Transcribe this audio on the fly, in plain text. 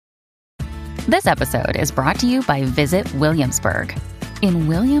This episode is brought to you by Visit Williamsburg. In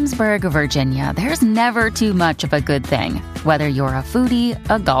Williamsburg, Virginia, there's never too much of a good thing. Whether you're a foodie,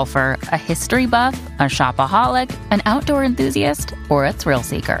 a golfer, a history buff, a shopaholic, an outdoor enthusiast, or a thrill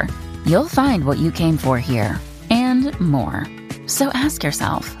seeker, you'll find what you came for here and more. So ask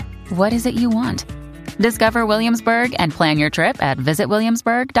yourself, what is it you want? Discover Williamsburg and plan your trip at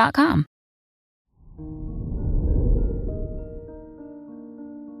visitwilliamsburg.com.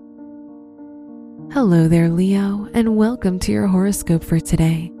 Hello there, Leo, and welcome to your horoscope for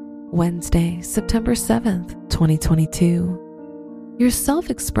today, Wednesday, September 7th, 2022. Your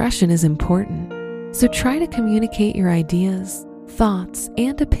self-expression is important, so try to communicate your ideas, thoughts,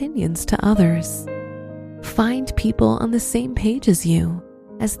 and opinions to others. Find people on the same page as you,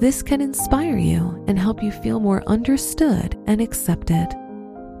 as this can inspire you and help you feel more understood and accepted.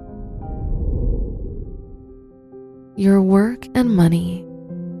 Your work and money.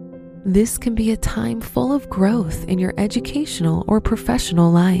 This can be a time full of growth in your educational or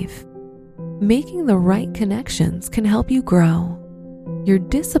professional life. Making the right connections can help you grow. Your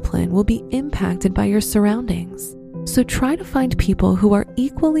discipline will be impacted by your surroundings, so try to find people who are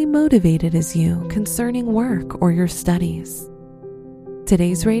equally motivated as you concerning work or your studies.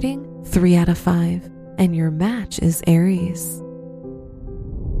 Today's rating, 3 out of 5, and your match is Aries.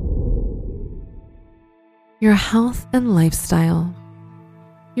 Your health and lifestyle.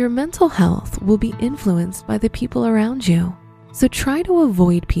 Your mental health will be influenced by the people around you, so try to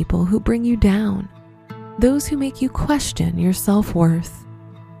avoid people who bring you down, those who make you question your self-worth.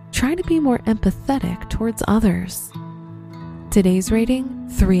 Try to be more empathetic towards others. Today's rating,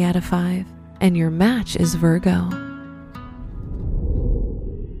 3 out of 5, and your match is Virgo.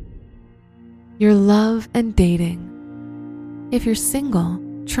 Your love and dating. If you're single,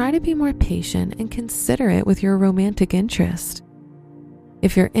 try to be more patient and considerate with your romantic interest.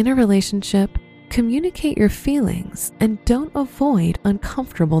 If you're in a relationship, communicate your feelings and don't avoid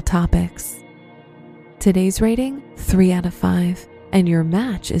uncomfortable topics. Today's rating, 3 out of 5, and your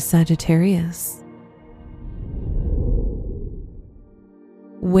match is Sagittarius.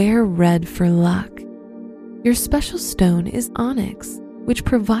 Wear red for luck. Your special stone is onyx, which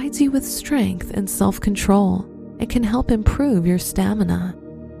provides you with strength and self-control and can help improve your stamina.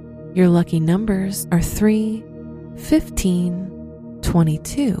 Your lucky numbers are 3, 15,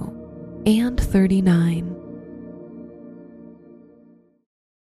 22, and 39.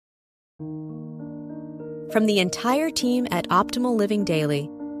 From the entire team at Optimal Living Daily,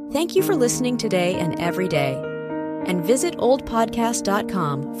 thank you for listening today and every day. And visit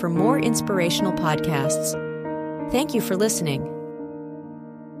oldpodcast.com for more inspirational podcasts. Thank you for listening.